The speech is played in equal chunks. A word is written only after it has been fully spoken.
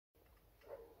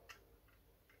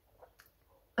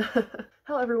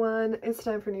Hello everyone, it's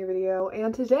time for a new video,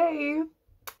 and today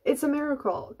it's a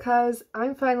miracle because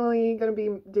I'm finally going to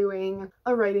be doing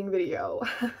a writing video.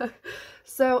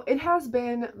 So it has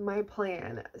been my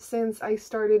plan since I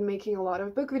started making a lot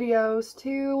of book videos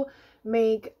to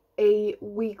make a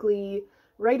weekly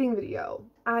writing video.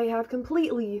 I have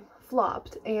completely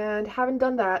flopped and haven't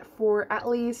done that for at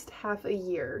least half a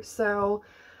year, so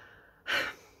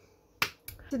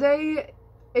today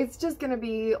it's just gonna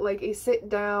be like a sit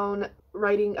down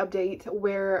writing update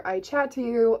where I chat to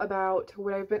you about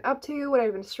what I've been up to, what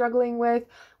I've been struggling with,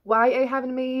 why I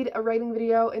haven't made a writing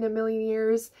video in a million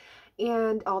years,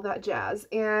 and all that jazz.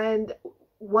 And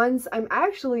once I'm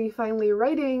actually finally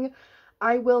writing,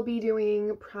 I will be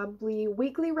doing probably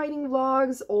weekly writing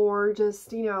vlogs or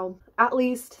just, at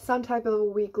least some type of a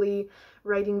weekly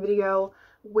writing video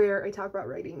where I talk about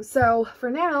writing. So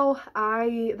for now,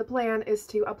 the plan is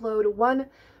to upload one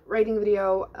writing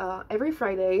video every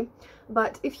Friday,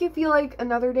 but if you feel like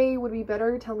another day would be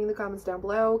better, tell me in the comments down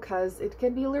below, because it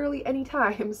can be literally any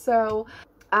time. So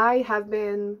I have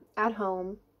been at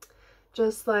home,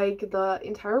 just like the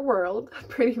entire world,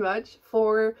 pretty much,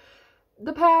 for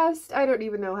the past, I don't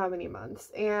even know how many months,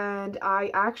 and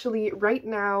I actually right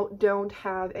now don't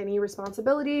have any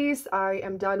responsibilities. I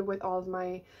am done with all of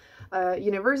my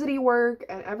university work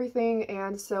and everything,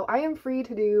 and so I am free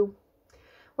to do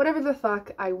whatever the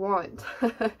fuck I want.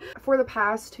 For the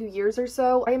past 2 years or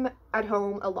so, I'm at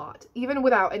home a lot, even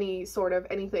without any sort of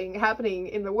anything happening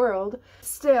in the world.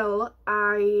 Still,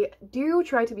 I do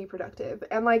try to be productive,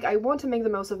 and I want to make the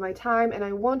most of my time, and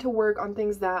I want to work on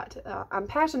things that I'm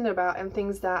passionate about and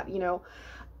things that,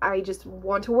 I just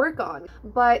want to work on.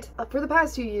 But for the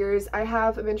past 2 years, I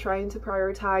have been trying to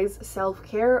prioritize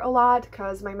self-care a lot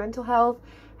because my mental health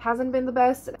hasn't been the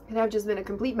best, and I've just been a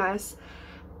complete mess.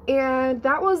 And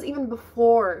that was even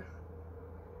before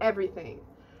everything.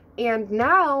 And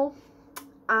now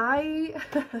I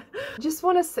just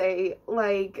want to say,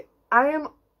 I am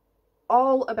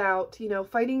all about,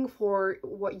 fighting for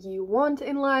what you want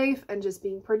in life and just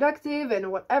being productive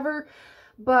and whatever.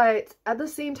 But at the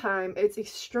same time, it's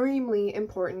extremely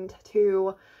important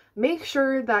to make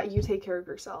sure that you take care of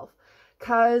yourself.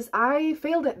 Because I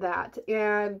failed at that,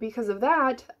 and because of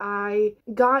that, I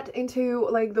got into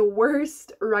the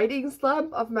worst writing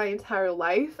slump of my entire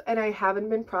life, and I haven't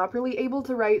been properly able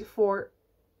to write for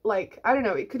I don't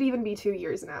know, it could even be 2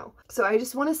 years now. So I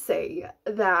just want to say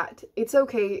that it's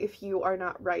okay if you are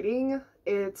not writing.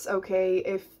 It's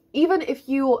okay even if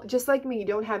you, just like me,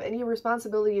 don't have any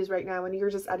responsibilities right now and you're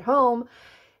just at home.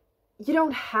 You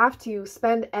don't have to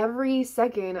spend every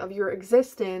second of your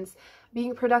existence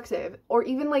being productive, or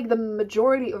even the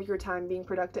majority of your time being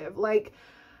productive.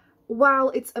 While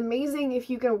it's amazing if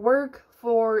you can work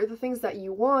for the things that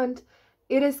you want,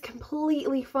 it is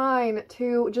completely fine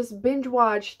to just binge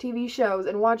watch TV shows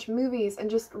and watch movies and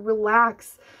just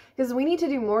relax, because we need to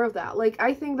do more of that.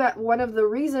 I think that one of the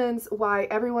reasons why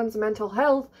everyone's mental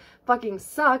health fucking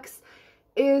sucks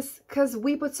is because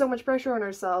we put so much pressure on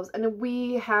ourselves, and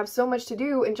we have so much to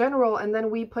do in general, and then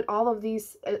we put all of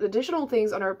these additional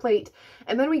things on our plate,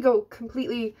 and then we go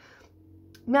completely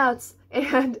nuts,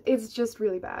 and it's just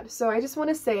really bad. So I just want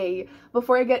to say,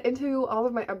 before I get into all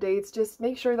of my updates, just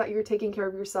make sure that you're taking care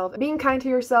of yourself, being kind to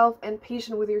yourself, and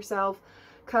patient with yourself,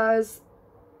 because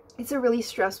it's a really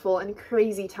stressful and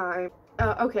crazy time.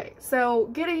 Okay, so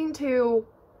getting to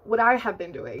what I have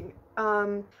been doing.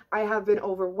 I have been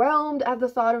overwhelmed at the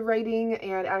thought of writing,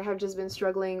 and I have just been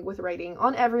struggling with writing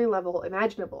on every level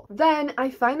imaginable. Then I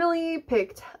finally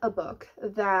picked a book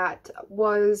that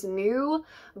was new,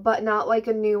 but not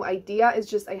a new idea. It's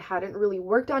just I hadn't really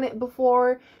worked on it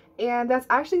before, and that's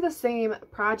actually the same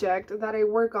project that I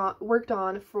worked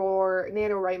on for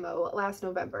NaNoWriMo last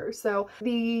November. So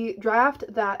the draft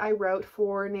that I wrote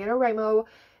for NaNoWriMo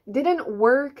didn't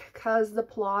work because the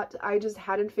plot, I just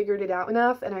hadn't figured it out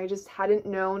enough, and I just hadn't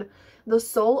known the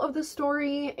soul of the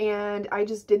story, and I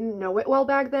just didn't know it well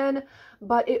back then,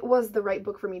 but it was the right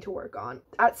book for me to work on.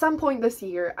 At some point this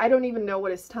year, I don't even know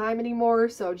what is time anymore,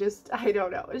 so I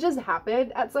don't know. It just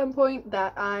happened at some point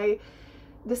that I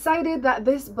decided that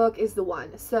this book is the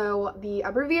one. So the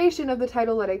abbreviation of the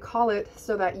title that I call it,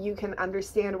 so that you can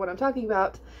understand what I'm talking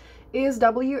about, is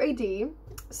WAD.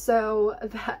 So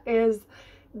that is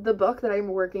the book that I'm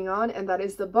working on, and that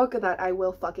is the book that I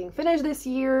will fucking finish this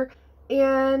year.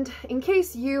 And in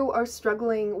case you are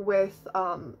struggling with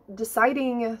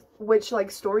deciding which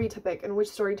story to pick and which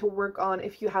story to work on,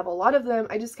 if you have a lot of them,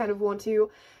 I just kind of want to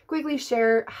quickly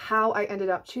share how I ended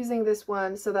up choosing this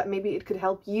one, so that maybe it could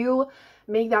help you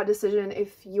make that decision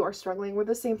if you are struggling with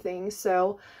the same thing.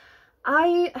 So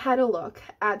I had a look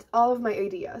at all of my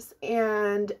ideas,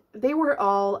 and they were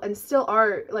all and still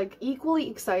are like equally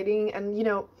exciting, and you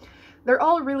know, they're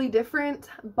all really different,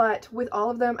 but with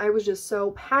all of them I was just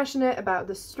so passionate about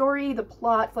the story, the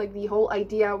plot, like the whole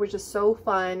idea was just so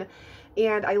fun,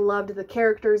 and I loved the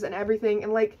characters and everything,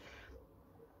 and like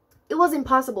it was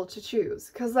impossible to choose,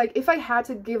 because like if I had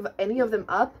to give any of them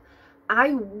up,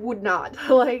 I would not.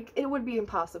 Like it would be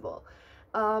impossible.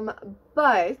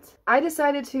 But I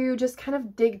decided to just kind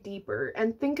of dig deeper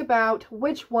and think about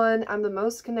which one I'm the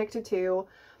most connected to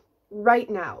right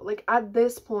now. Like at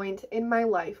this point in my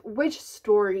life, which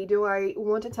story do I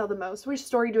want to tell the most? Which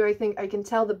story do I think I can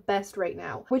tell the best right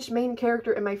now? Which main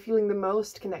character am I feeling the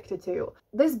most connected to?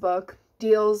 This book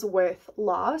deals with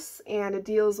loss, and it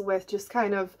deals with just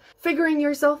kind of figuring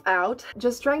yourself out,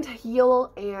 just trying to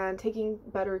heal and taking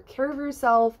better care of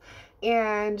yourself,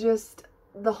 and just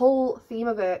the whole theme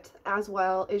of it as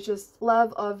well is just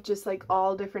love of just like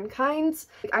all different kinds.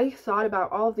 Like, I thought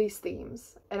about all of these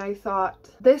themes and I thought,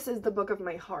 this is the book of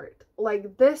my heart.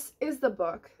 Like this is the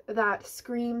book that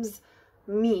screams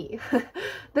me.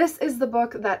 This is the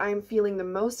book that I'm feeling the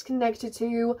most connected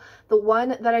to, the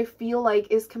one that I feel like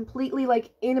is completely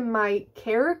like in my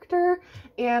character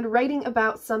and writing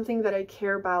about something that I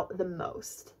care about the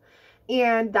most.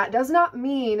 And that does not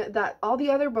mean that all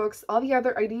the other books, all the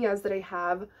other ideas that I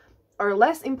have are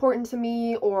less important to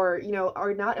me, or, you know,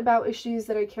 are not about issues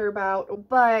that I care about,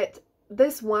 but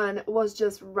this one was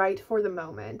just right for the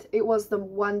moment. It was the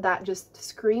one that just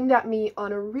screamed at me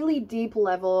on a really deep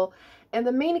level, and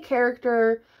the main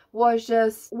character was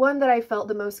just one that I felt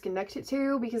the most connected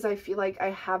to, because I feel like I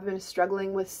have been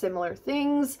struggling with similar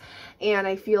things, and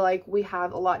I feel like we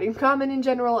have a lot in common in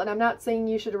general. And I'm not saying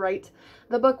you should write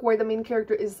the book where the main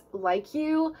character is like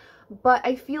you, but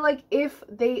I feel like if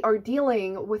they are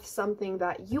dealing with something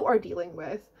that you are dealing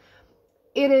with,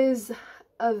 it is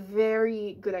a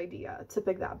very good idea to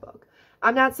pick that book.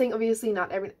 I'm not saying obviously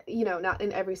not every, you know, not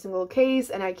in every single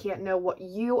case, and I can't know what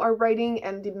you are writing,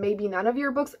 and maybe none of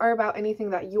your books are about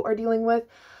anything that you are dealing with,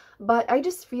 but I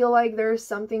just feel like there's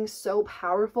something so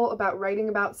powerful about writing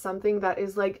about something that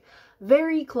is like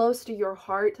very close to your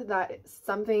heart, that is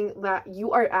something that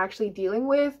you are actually dealing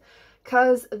with,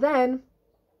 because then,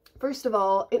 first of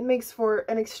all, it makes for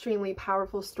an extremely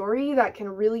powerful story that can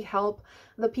really help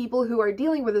the people who are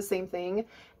dealing with the same thing,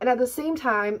 and at the same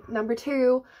time, number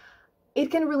two, it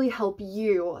can really help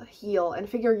you heal and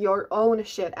figure your own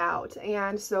shit out.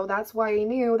 And so that's why I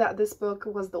knew that this book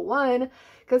was the one,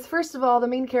 because first of all, the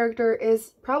main character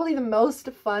is probably the most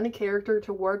fun character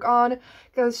to work on,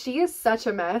 because she is such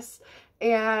a mess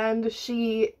and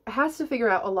she has to figure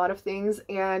out a lot of things,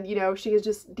 and you know, she is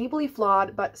just deeply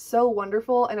flawed but so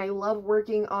wonderful, and I love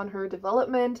working on her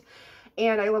development.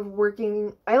 And I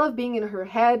love being in her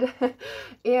head,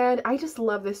 and I just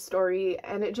love this story,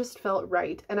 and it just felt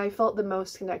right, and I felt the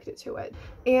most connected to it.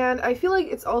 And I feel like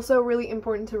it's also really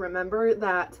important to remember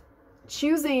that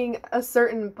choosing a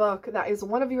certain book that is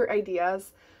one of your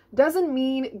ideas doesn't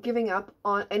mean giving up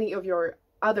on any of your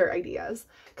other ideas,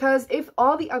 because if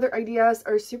all the other ideas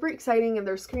are super exciting and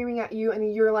they're screaming at you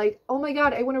and you're like, oh my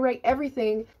god, I want to write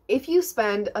everything, if you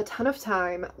spend a ton of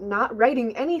time not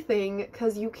writing anything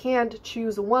because you can't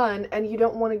choose one and you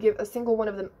don't want to give a single one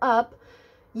of them up,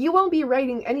 you won't be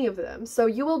writing any of them. So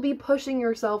you will be pushing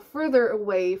yourself further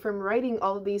away from writing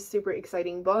all of these super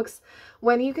exciting books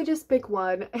when you could just pick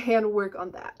one and work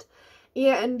on that.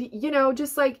 And, you know,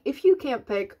 just like, if you can't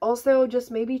pick, also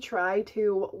just maybe try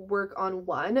to work on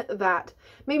one that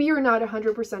maybe you're not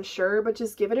 100% sure, but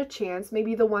just give it a chance.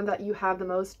 Maybe the one that you have the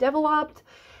most developed,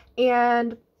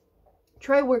 and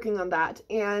try working on that.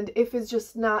 And if it's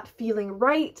just not feeling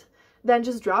right, then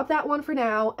just drop that one for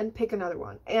now and pick another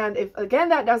one. And if, again,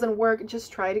 that doesn't work,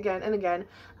 just try it again and again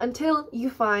until you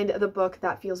find the book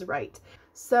that feels right.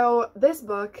 So this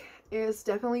book is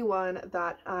definitely one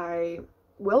that I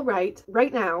will write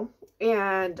right now,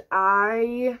 and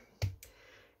I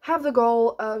have the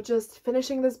goal of just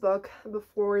finishing this book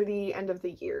before the end of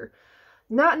the year.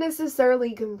 Not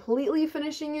necessarily completely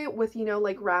finishing it with, you know,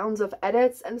 like rounds of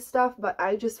edits and stuff, but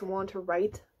I just want to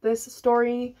write this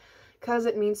story because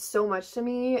it means so much to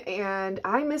me, and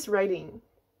I miss writing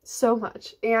so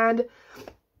much. And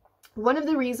one of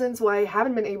the reasons why I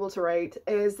haven't been able to write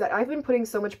is that I've been putting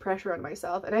so much pressure on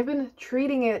myself, and I've been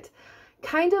treating it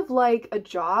kind of like a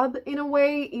job in a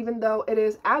way, even though it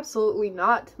is absolutely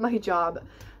not my job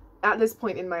at this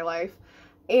point in my life.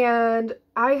 And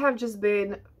I have just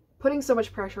been putting so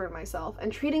much pressure on myself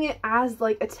and treating it as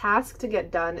like a task to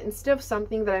get done instead of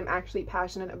something that I'm actually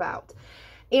passionate about.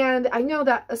 And I know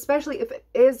that especially if it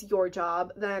is your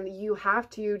job, then you have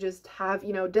to just have,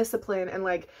 you know, discipline and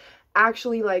like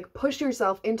actually like push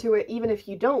yourself into it even if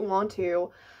you don't want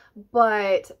to.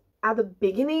 But at the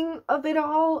beginning of it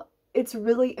all, it's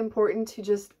really important to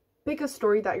just pick a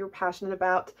story that you're passionate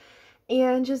about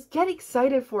and just get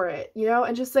excited for it, you know,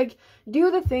 and just like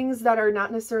do the things that are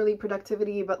not necessarily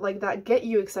productivity, but like that get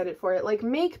you excited for it. Like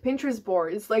make Pinterest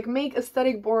boards, like make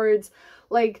aesthetic boards,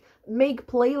 like make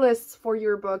playlists for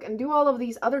your book, and do all of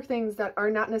these other things that are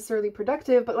not necessarily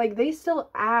productive, but like they still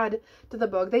add to the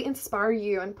book. They inspire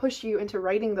you and push you into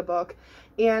writing the book.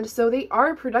 And so they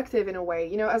are productive in a way,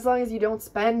 you know, as long as you don't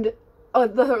spend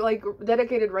the like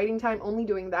dedicated writing time only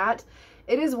doing that.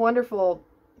 It is wonderful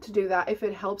to do that if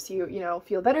it helps you, you know,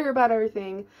 feel better about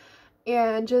everything.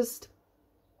 And just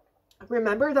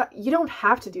remember that you don't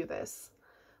have to do this.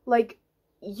 Like,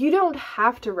 you don't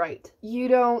have to write. You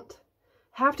don't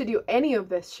have to do any of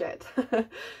this shit.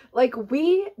 Like,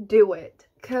 we do it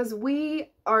because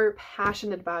we are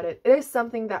passionate about it. It is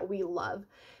something that we love.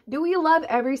 Do we love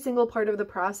every single part of the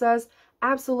process?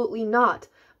 Absolutely not.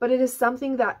 But it is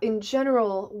something that in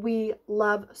general we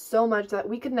love so much that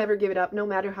we could never give it up no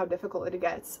matter how difficult it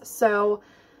gets. So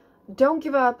don't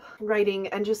give up writing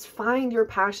and just find your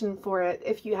passion for it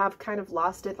if you have kind of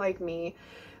lost it like me,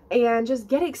 and just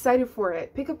get excited for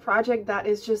it. Pick a project that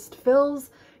is just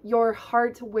fills your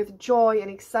heart with joy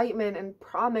and excitement and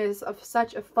promise of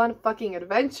such a fun fucking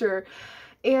adventure.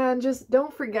 And just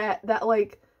don't forget that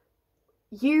like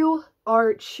you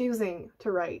are choosing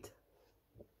to write.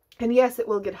 And yes, it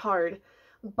will get hard,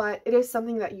 but it is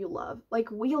something that you love.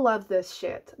 Like, we love this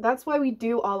shit. That's why we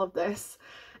do all of this.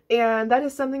 And that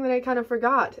is something that I kind of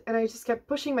forgot. And I just kept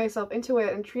pushing myself into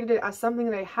it and treated it as something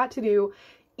that I had to do,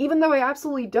 even though I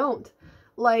absolutely don't.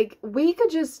 Like, we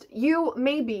could just, you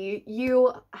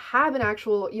have an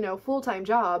actual, you know, full-time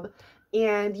job,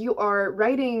 and you are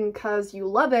writing because you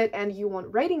love it and you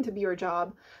want writing to be your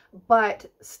job, but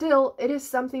still it is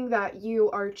something that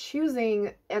you are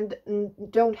choosing and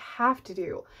don't have to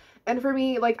do. And for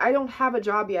me, like, I don't have a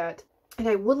job yet, and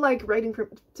I would like writing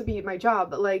to be my job,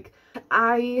 but like,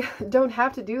 I don't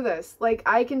have to do this. Like,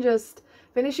 I can just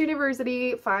finish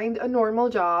university, find a normal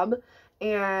job,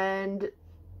 and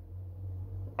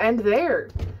there.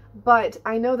 But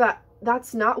I know that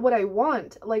that's not what I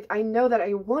want. Like, I know that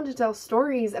I want to tell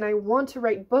stories and I want to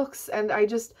write books, and I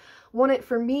just want it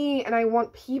for me, and I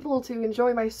want people to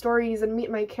enjoy my stories and meet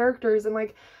my characters, and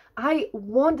like, I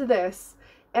want this,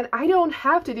 and I don't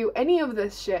have to do any of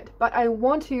this shit, but I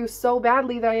want to so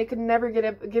badly that I could never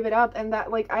give it up, and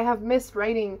that like I have missed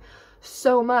writing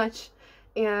so much,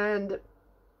 and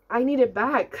I need it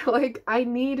back. Like, I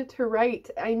need to write.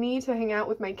 I need to hang out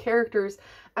with my characters.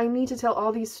 I need to tell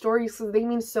all these stories because they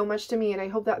mean so much to me, and I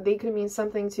hope that they could mean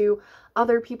something to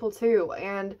other people too.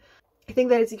 And I think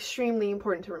that it's extremely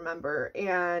important to remember.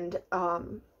 And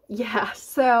yeah,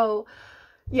 so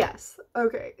yes.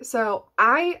 Okay, so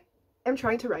I am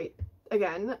trying to write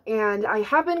again, and I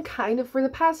have been kind of for the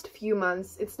past few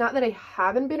months. It's not that I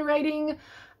haven't been writing.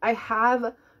 I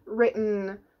have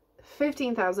written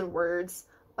 15,000 words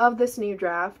of this new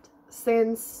draft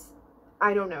since,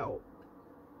 I don't know,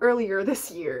 earlier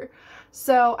this year.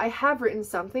 So I have written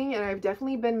something, and I've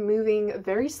definitely been moving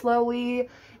very slowly,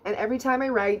 and every time I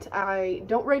write, I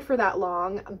don't write for that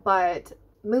long, but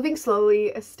moving slowly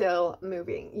is still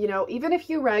moving. You know, even if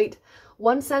you write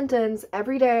one sentence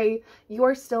every day, you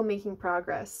are still making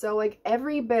progress. So like,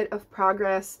 every bit of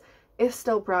progress is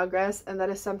still progress, and that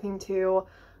is something to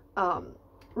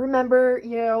remember.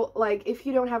 You know, like, if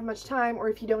you don't have much time or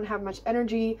if you don't have much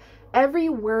energy, every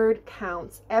word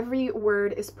counts. Every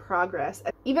word is progress.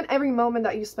 Even every moment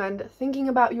that you spend thinking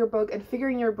about your book and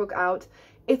figuring your book out,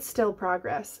 it's still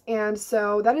progress. And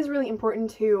so that is really important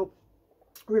to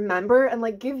remember, and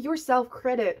like, give yourself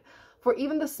credit for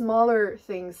even the smaller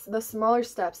things, the smaller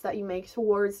steps that you make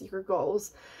towards your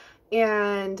goals.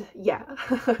 And yeah.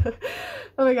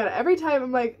 Oh my god, every time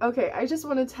I'm like, okay, I just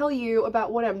want to tell you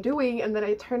about what I'm doing, and then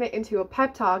I turn it into a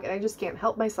pep talk, and I just can't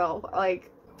help myself.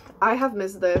 Like, I have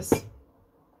missed this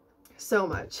so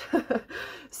much.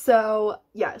 So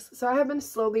yes, so I have been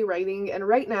slowly writing, and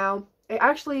right now,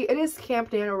 it is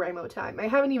Camp NaNoWriMo time. I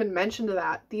haven't even mentioned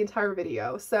that the entire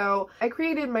video. So I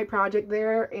created my project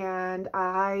there, and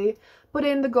I put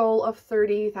in the goal of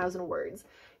 30,000 words,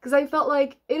 because I felt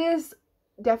like it is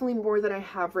definitely more than I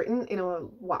have written in a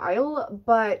while,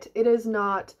 but it is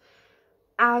not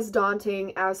as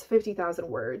daunting as 50,000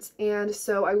 words. And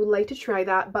so I would like to try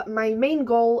that, but my main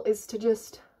goal is to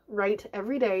just write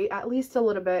every day, at least a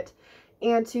little bit,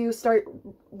 and to start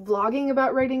vlogging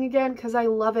about writing again, because I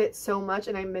love it so much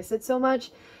and I miss it so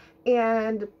much,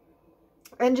 and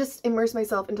just immerse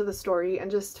myself into the story and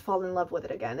just fall in love with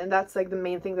it again. And that's like the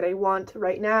main thing that I want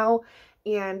right now.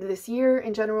 and this year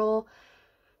in general.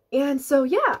 And so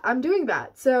yeah, I'm doing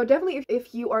that. So definitely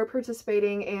if you are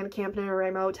participating in Camp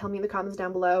NaNoWriMo, tell me in the comments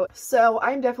down below. So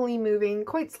I'm definitely moving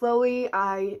quite slowly.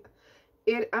 I'm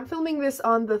filming this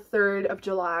on the 3rd of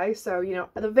July, so you know,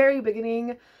 at the very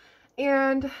beginning,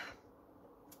 and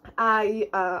I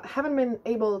haven't been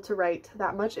able to write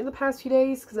that much in the past few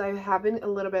days because I have been a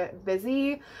little bit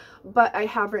busy, but I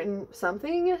have written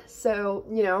something, so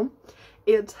you know,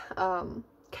 it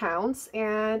counts,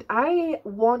 and I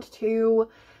want to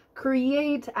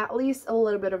create at least a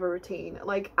little bit of a routine.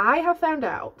 Like, I have found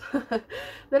out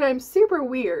that I'm super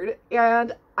weird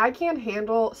and I can't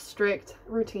handle strict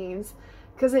routines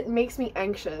because it makes me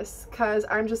anxious, because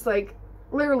I'm just like,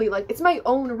 literally, like, it's my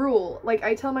own rule. Like,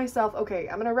 I tell myself, okay,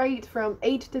 I'm gonna write from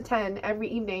 8 to 10 every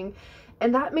evening,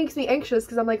 and that makes me anxious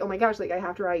because I'm like, oh my gosh, like, I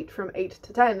have to write from 8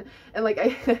 to 10, and like, I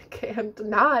can't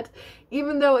not,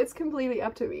 even though it's completely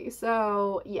up to me.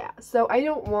 So yeah, so I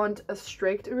don't want a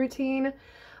strict routine,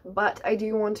 but I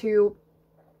do want to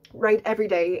write every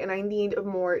day, and I need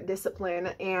more discipline,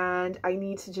 and I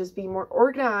need to just be more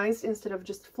organized instead of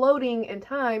just floating in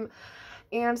time.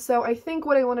 And so I think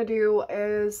what I want to do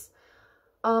is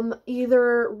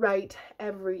either write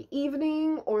every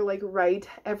evening, or like write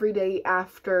every day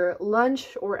after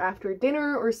lunch or after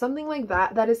dinner or something like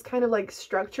that. That is kind of like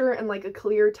structure and like a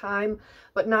clear time,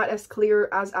 but not as clear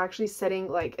as actually setting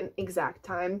like an exact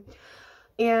time.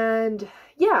 And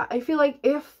yeah, I feel like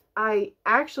if I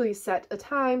actually set a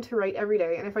time to write every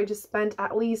day, and if I just spent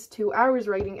at least 2 hours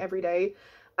writing every day,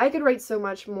 I could write so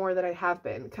much more than I have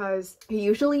been, because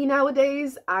usually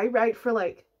nowadays I write for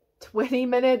like 20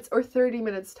 minutes or 30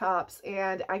 minutes tops,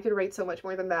 and I could write so much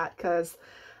more than that because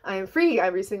I am free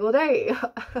every single day.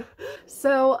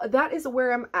 So that is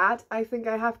where I'm at. I think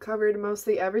I have covered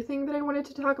mostly everything that I wanted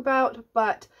to talk about,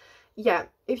 but yeah,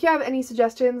 if you have any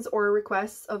suggestions or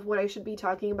requests of what I should be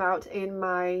talking about in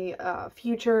my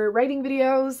future writing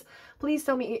videos, please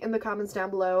tell me in the comments down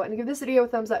below, and give this video a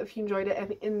thumbs up if you enjoyed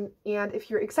it, and if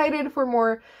you're excited for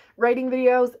more writing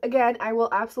videos. Again, I will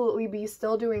absolutely be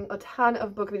still doing a ton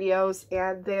of book videos,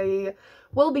 and they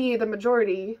will be the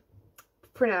majority,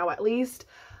 for now at least,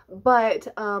 but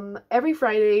every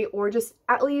Friday, or just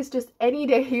at least just any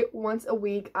day once a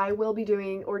week, I will be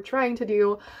doing or trying to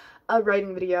do a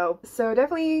writing video. So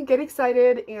definitely get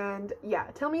excited, and yeah,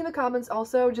 tell me in the comments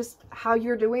also just how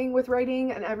you're doing with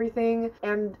writing and everything.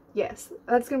 And yes,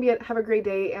 that's gonna be it. Have a great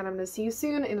day, and I'm gonna see you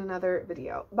soon in another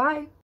video. Bye!